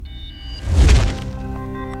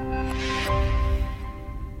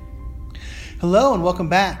Hello and welcome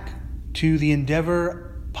back to the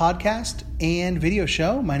Endeavor podcast and video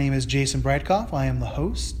show. My name is Jason Bradkoff. I am the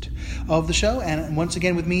host of the show, and once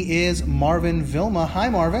again with me is Marvin Vilma. Hi,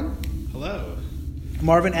 Marvin. Hello.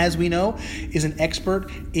 Marvin, as we know, is an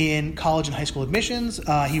expert in college and high school admissions.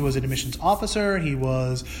 He was an admissions officer, he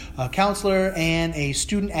was a counselor, and a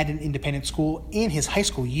student at an independent school in his high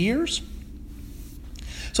school years.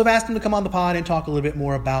 So I've asked him to come on the pod and talk a little bit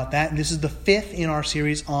more about that. And this is the fifth in our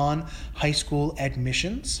series on high school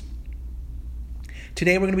admissions.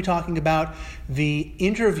 Today we're going to be talking about the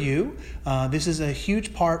interview. This is a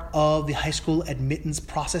huge part of the high school admittance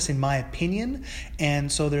process, in my opinion. And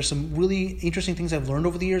so there's some really interesting things I've learned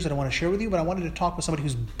over the years that I want to share with you. But I wanted to talk with somebody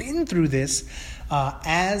who's been through this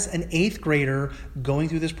as an eighth grader going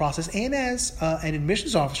through this process and as an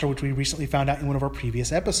admissions officer, which we recently found out in one of our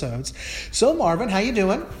previous episodes. So Marvin, how you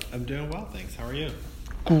doing? I'm doing well, thanks. How are you?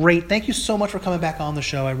 Great. Thank you so much for coming back on the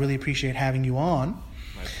show. I really appreciate having you on.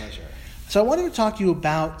 My pleasure. So I wanted to talk to you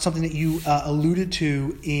about something that you alluded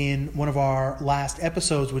to in one of our last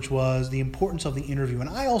episodes, which was the importance of the interview. And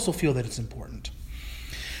I also feel that it's important.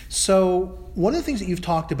 So one of the things that you've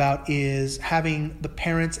talked about is having the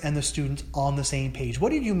parents and the students on the same page.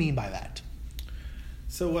 What did you mean by that?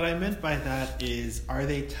 So what I meant by that is, are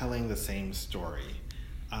they telling the same story?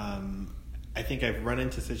 I think I've run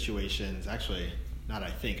into situations, actually,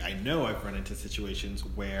 I know I've run into situations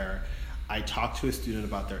where I talk to a student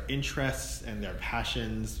about their interests and their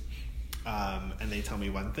passions, and they tell me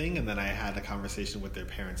one thing, and then I had a conversation with their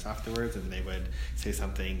parents afterwards, and they would say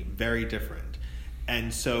something very different.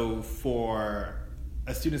 And so for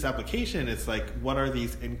a student's application, it's like, what are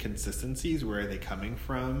these inconsistencies? Where are they coming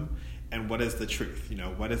from? And what is the truth? You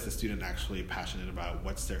know, what is the student actually passionate about?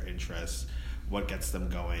 What's their interest? What gets them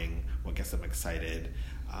going? What gets them excited?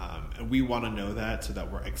 And we want to know that so that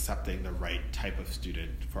we're accepting the right type of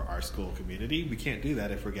student for our school community. We can't do that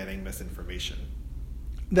if we're getting misinformation.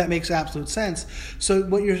 That makes absolute sense. So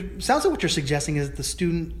sounds like what you're suggesting is the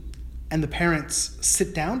student and the parents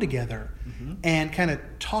sit down together and kind of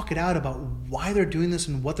talk it out about why they're doing this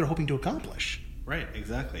and what they're hoping to accomplish. Right,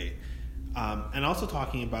 exactly. And also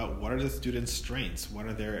talking about what are the students' strengths, what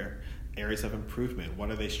are their areas of improvement, what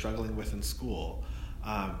are they struggling with in school.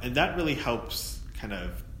 And that really helps kind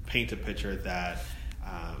of paint a picture that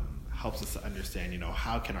helps us to understand,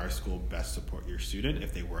 how can our school best support your student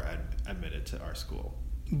if they were admitted to our school.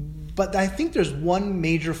 But I think there's one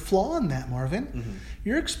major flaw in that, Marvin. Mm-hmm.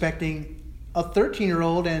 You're expecting a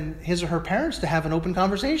 13-year-old and his or her parents to have an open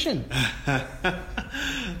conversation.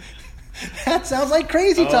 That sounds like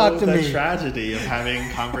crazy talk to me. The tragedy of having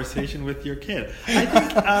a conversation with your kid.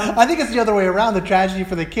 I think it's the other way around, the tragedy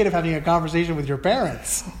for the kid of having a conversation with your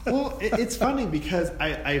parents. Well, it's funny because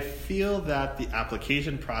I feel that the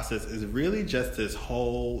application process is really just this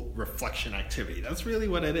whole reflection activity. That's really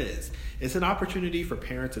what it is. It's an opportunity for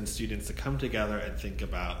parents and students to come together and think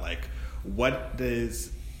about, like, what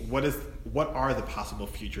are the possible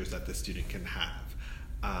futures that the student can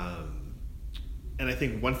have. And I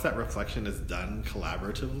think once that reflection is done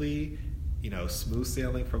collaboratively, smooth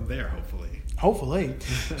sailing from there, hopefully. Hopefully.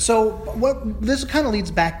 So this kind of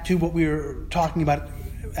leads back to what we were talking about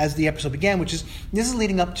as the episode began, which is this is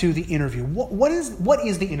leading up to the interview. What is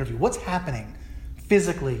the interview? What's happening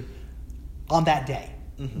physically on that day?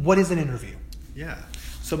 Mm-hmm. What is an interview? Yeah.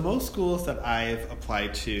 So most schools that I've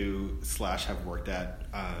applied to / have worked at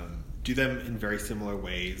do them in very similar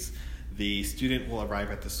ways. The student will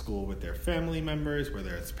arrive at the school with their family members,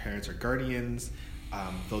 whether it's parents or guardians.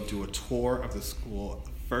 They'll do a tour of the school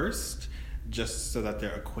first, just so that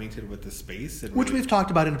they're acquainted with the space. Which we've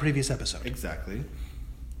talked about in a previous episode. Exactly.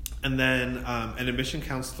 And then an admission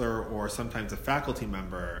counselor or sometimes a faculty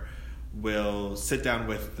member will sit down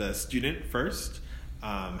with the student first,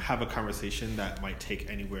 have a conversation that might take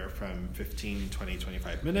anywhere from 15, 20,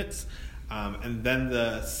 25 minutes. And then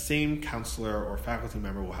the same counselor or faculty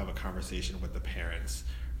member will have a conversation with the parents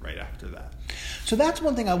right after that. So that's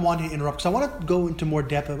one thing I wanted to interrupt, because I want to go into more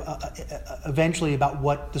depth eventually about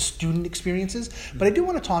what the student experience is. But I do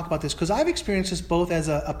want to talk about this because I've experienced this both as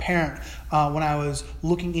a parent when I was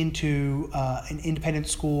looking into an independent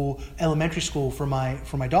school, elementary school for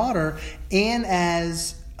my daughter, and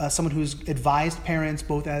as someone who's advised parents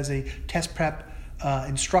both as a test prep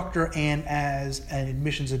instructor and as an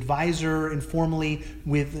admissions advisor informally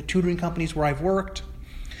with tutoring companies where I've worked,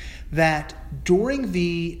 that during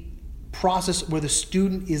the process where the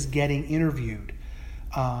student is getting interviewed,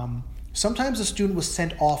 sometimes the student was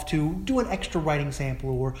sent off to do an extra writing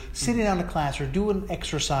sample or sit down in a class or do an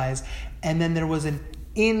exercise, and then there was an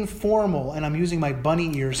informal, and I'm using my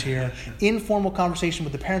bunny ears here, informal conversation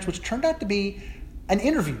with the parents, which turned out to be an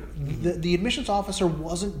interview. The admissions officer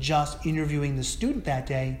wasn't just interviewing the student that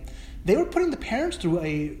day. They were putting the parents through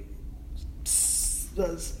a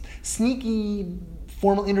sneaky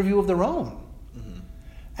formal interview of their own.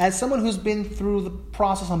 As someone who's been through the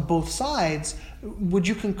process on both sides, would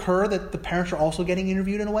you concur that the parents are also getting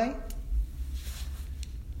interviewed in a way?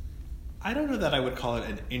 I don't know that I would call it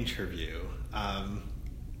an interview.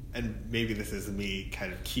 And maybe this is me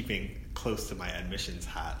kind of keeping close to my admissions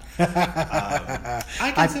hat.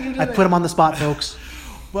 I put them on the spot, folks.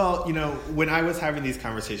 Well, when I was having these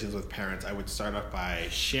conversations with parents, I would start off by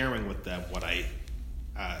sharing with them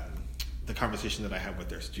the conversation that I had with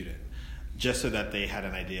their student, just so that they had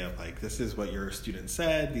an idea of like, this is what your student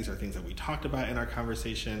said, these are things that we talked about in our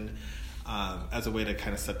conversation, as a way to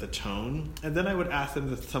kind of set the tone. And then I would ask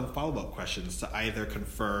them some follow-up questions to either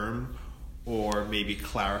confirm or maybe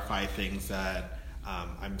clarify things that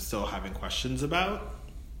I'm still having questions about,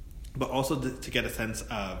 but also to get a sense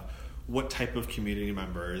of what type of community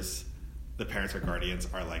members the parents or guardians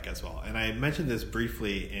are like as well. And I mentioned this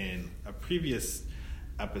briefly in a previous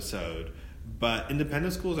episode, but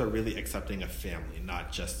independent schools are really accepting a family,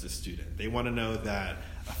 not just a student. They want to know that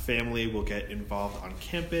a family will get involved on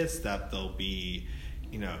campus, that they'll be,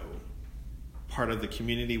 part of the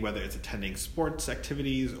community, whether it's attending sports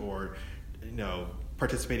activities or,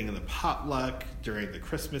 participating in the potluck during the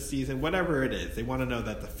Christmas season, whatever it is. They want to know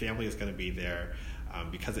that the family is going to be there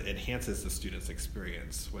because it enhances the student's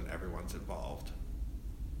experience when everyone's involved.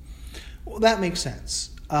 Well, that makes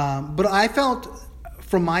sense. But I felt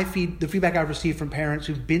from the feedback I received from parents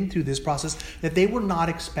who've been through this process, that they were not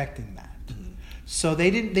expecting that. Mm-hmm. So they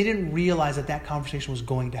didn't realize that conversation was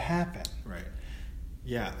going to happen. Right.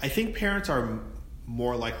 Yeah, I think parents are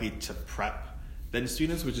more likely to prep than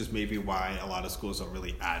students, which is maybe why a lot of schools don't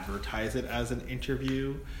really advertise it as an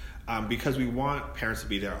interview, because we want parents to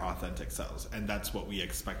be their authentic selves, and that's what we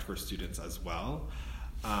expect for students as well.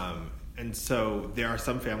 And so there are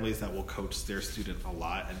some families that will coach their student a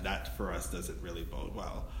lot, and that for us doesn't really bode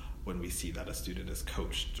well when we see that a student is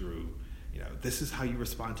coached through, this is how you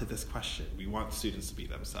respond to this question. We want students to be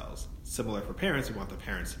themselves. Similar for parents, we want the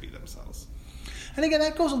parents to be themselves. And again,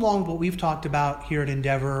 that goes along with what we've talked about here at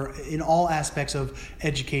Endeavor in all aspects of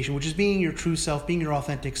education, which is being your true self, being your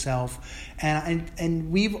authentic self.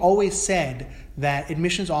 And we've always said that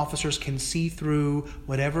admissions officers can see through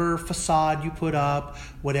whatever facade you put up,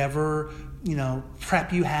 whatever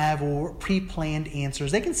prep you have or pre-planned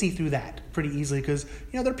answers. They can see through that pretty easily because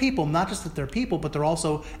they're people. Not just that they're people, but they're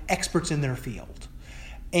also experts in their field.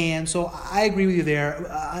 And so I agree with you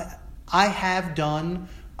there. I have done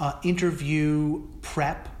interview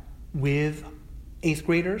prep with 8th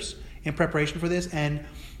graders in preparation for this, and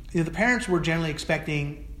the parents were generally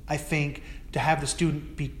expecting, I think, to have the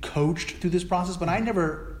student be coached through this process, but I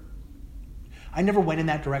never went in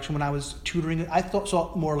that direction when I was tutoring. I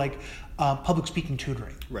saw more like public speaking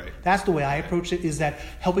tutoring. Right. That's the way I approached it, is that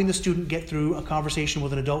helping the student get through a conversation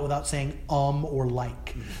with an adult without saying or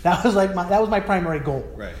like. Mm-hmm. That was my primary goal.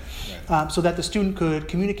 Right. So that the student could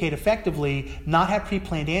communicate effectively, not have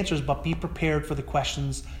pre-planned answers, but be prepared for the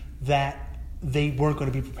questions that they weren't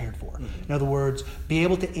going to be prepared for. Mm-hmm. In other words, be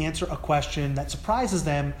able to answer a question that surprises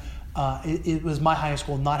them. It was my highest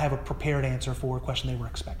goal, not have a prepared answer for a question they were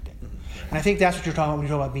expecting. Mm-hmm. Right. And I think that's what you're talking about when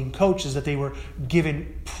you talk about being coached, is that they were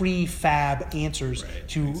given prefab answers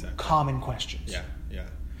to common questions.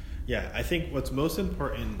 Yeah. I think what's most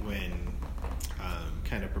important when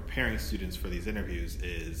kind of preparing students for these interviews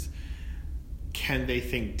is, can they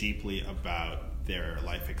think deeply about their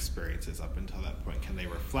life experiences up until that point? Can they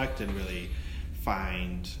reflect and really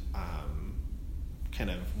find kind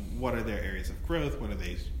of what are their areas of growth? What are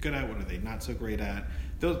they good at? What are they not so great at?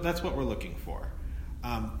 That's what we're looking for.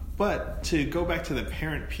 But to go back to the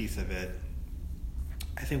parent piece of it,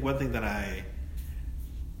 I think one thing that I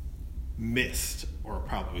missed or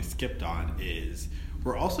probably skipped on is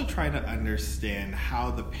we're also trying to understand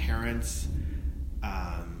how the parents'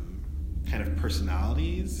 kind of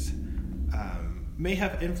personalities may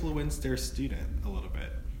have influenced their student a little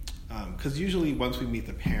bit. Because usually once we meet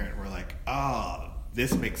the parent, we're like, oh,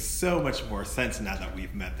 this makes so much more sense now that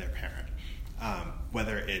we've met their parent.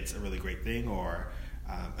 Whether it's a really great thing or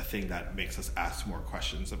a thing that makes us ask more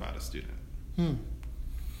questions about a student.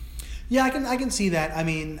 Yeah, I can see that. I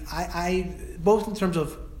mean, I both in terms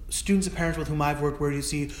of students and parents with whom I've worked, where you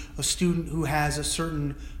see a student who has a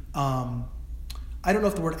certain, I don't know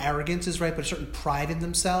if the word arrogance is right, but a certain pride in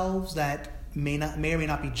themselves that may or may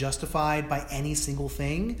not be justified by any single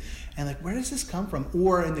thing, and like, where does this come from?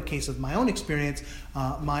 Or in the case of my own experience,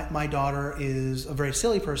 my daughter is a very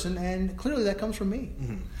silly person, and clearly that comes from me.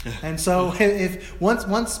 Mm-hmm. And so if once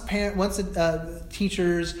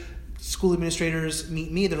teachers, school administrators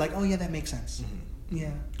meet me, they're like, oh yeah, that makes sense. Mm-hmm.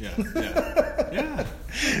 Yeah.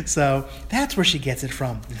 So that's where she gets it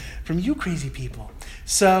from you crazy people.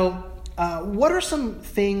 So what are some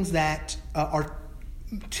things that are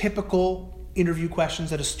typical interview questions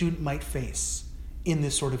that a student might face in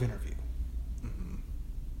this sort of interview? Mm-hmm.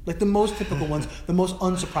 Like the most typical ones, the most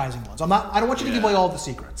unsurprising ones. I don't want you to give away all the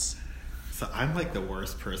secrets. So I'm like the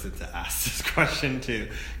worst person to ask this question to,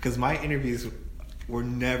 because my interviews were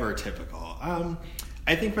never typical.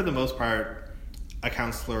 I think for the most part, a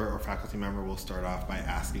counselor or faculty member will start off by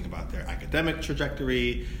asking about their academic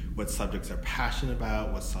trajectory, what subjects they're passionate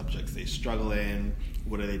about, what subjects they struggle in,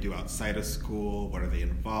 what do they do outside of school, what are they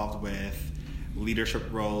involved with, leadership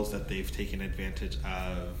roles that they've taken advantage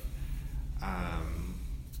of.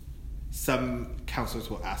 Some counselors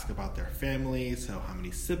will ask about their family, so how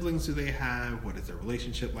many siblings do they have, what is their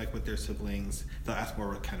relationship like with their siblings. They'll ask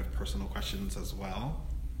more kind of personal questions as well.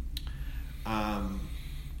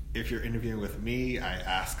 If you're interviewing with me, I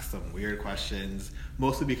ask some weird questions,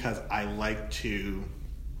 mostly because I like to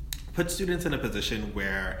put students in a position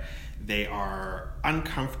where they are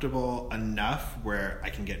uncomfortable enough where I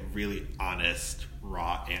can get really honest,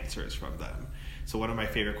 raw answers from them. So one of my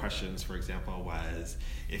favorite questions, for example, was,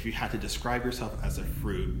 if you had to describe yourself as a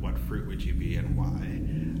fruit, what fruit would you be and why?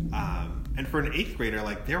 And for an 8th grader,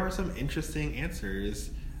 like, there were some interesting answers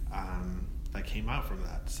that came out from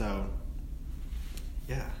that. So,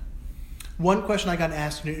 yeah. One question I got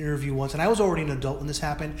asked in an interview once, and I was already an adult when this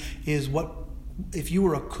happened, is if you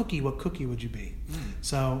were a cookie, what cookie would you be?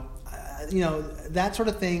 So, that sort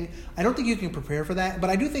of thing, I don't think you can prepare for that, but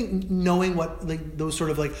I do think knowing what, like, those sort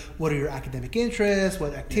of, like, what are your academic interests,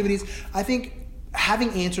 what activities, I think having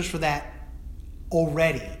answers for that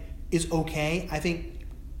already is okay. I think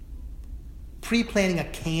pre-planning a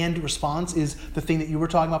canned response is the thing that you were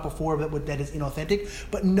talking about before that is inauthentic,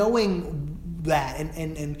 but knowing that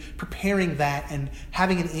and preparing that and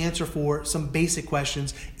having an answer for some basic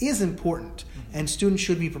questions is important, and students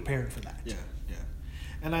should be prepared for that. Yeah.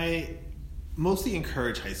 And I mostly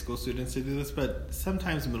encourage high school students to do this, but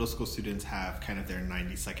sometimes middle school students have kind of their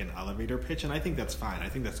 90-second elevator pitch, and I think that's fine. I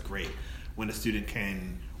think that's great when a student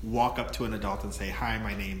can walk up to an adult and say, hi,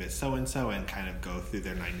 my name is so-and-so, and kind of go through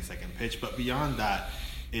their 90-second pitch. But beyond that,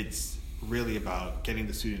 it's really about getting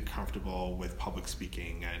the student comfortable with public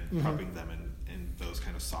speaking and prepping them in those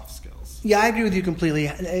kind of soft skills. Yeah, I agree with you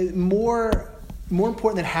completely. More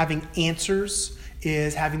important than having answers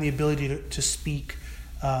is having the ability to speak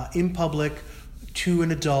in public to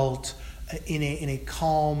an adult in a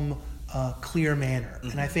calm, clear manner.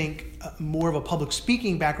 Mm-hmm. And I think more of a public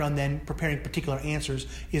speaking background than preparing particular answers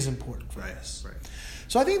is important for this. Right.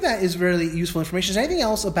 So I think that is really useful information. Is there anything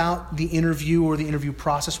else about the interview or the interview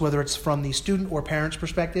process, whether it's from the student or parent's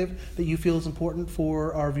perspective, that you feel is important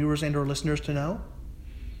for our viewers and or listeners to know?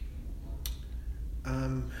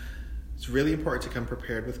 It's really important to come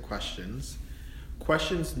prepared with questions.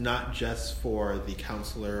 Questions not just for the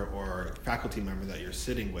counselor or faculty member that you're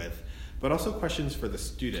sitting with, but also questions for the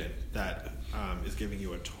student that is giving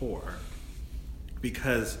you a tour.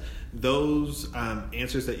 Because those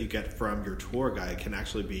answers that you get from your tour guide can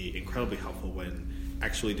actually be incredibly helpful when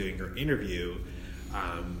actually doing your interview,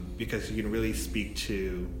 because you can really speak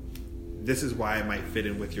to, this is why I might fit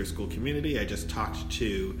in with your school community. I just talked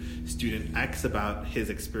to student X about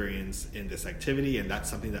his experience in this activity, and that's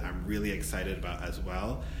something that I'm really excited about as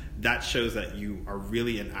well. That shows that you are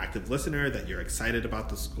really an active listener, that you're excited about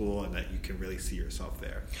the school, and that you can really see yourself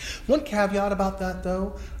there. One caveat about that,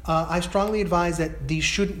 though, I strongly advise that these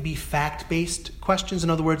shouldn't be fact-based questions.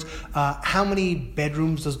 In other words, how many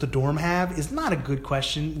bedrooms does the dorm have is not a good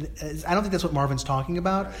question. I don't think that's what Marvin's talking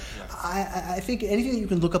about. Right. I think anything that you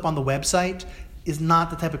can look up on the website is not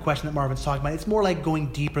the type of question that Marvin's talking about. It's more like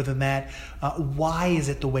going deeper than that. Why is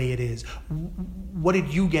it the way it is? What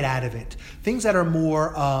did you get out of it? Things that are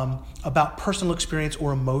more about personal experience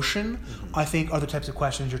or emotion, I think, are the types of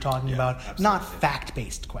questions you're talking about, absolutely. Not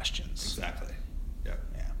fact-based questions. Exactly. Yeah.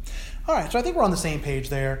 All right, so I think we're on the same page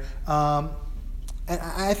there. And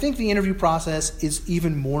I think the interview process is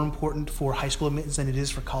even more important for high school admissions than it is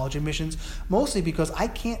for college admissions, mostly because I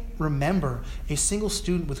can't remember a single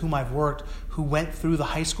student with whom I've worked who went through the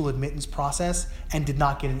high school admittance process and did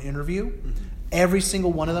not get an interview. Mm-hmm. Every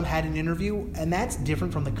single one of them had an interview, and that's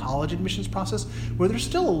different from the college admissions process, where there's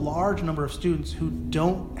still a large number of students who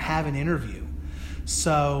don't have an interview.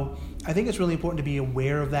 So I think it's really important to be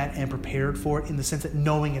aware of that and prepared for it in the sense that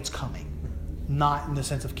knowing it's coming, not in the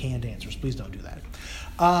sense of canned answers. Please don't do that.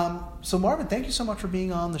 So Marvin, thank you so much for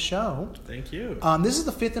being on the show. Thank you. This is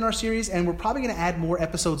the 5th in our series, and we're probably going to add more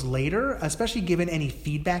episodes later, especially given any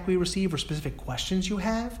feedback we receive or specific questions you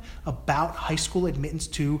have about high school admittance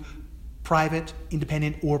to private,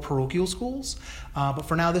 independent, or parochial schools. But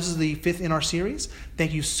for now, this is the 5th in our series.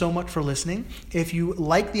 Thank you so much for listening. If you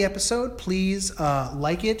like the episode, please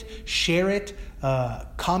like it, share it,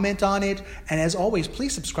 comment on it, and as always,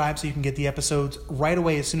 please subscribe so you can get the episodes right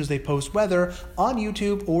away as soon as they post, whether on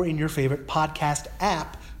YouTube or in your favorite podcast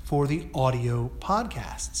app for the audio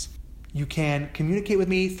podcasts. You can communicate with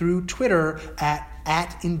me through Twitter at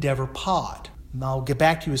EndeavorPod. I'll get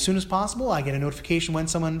back to you as soon as possible. I get a notification when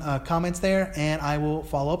someone comments there, and I will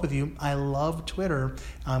follow up with you. I love Twitter.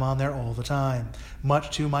 I'm on there all the time,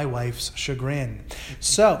 much to my wife's chagrin.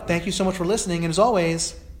 So, thank you so much for listening, and as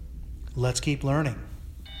always, let's keep learning.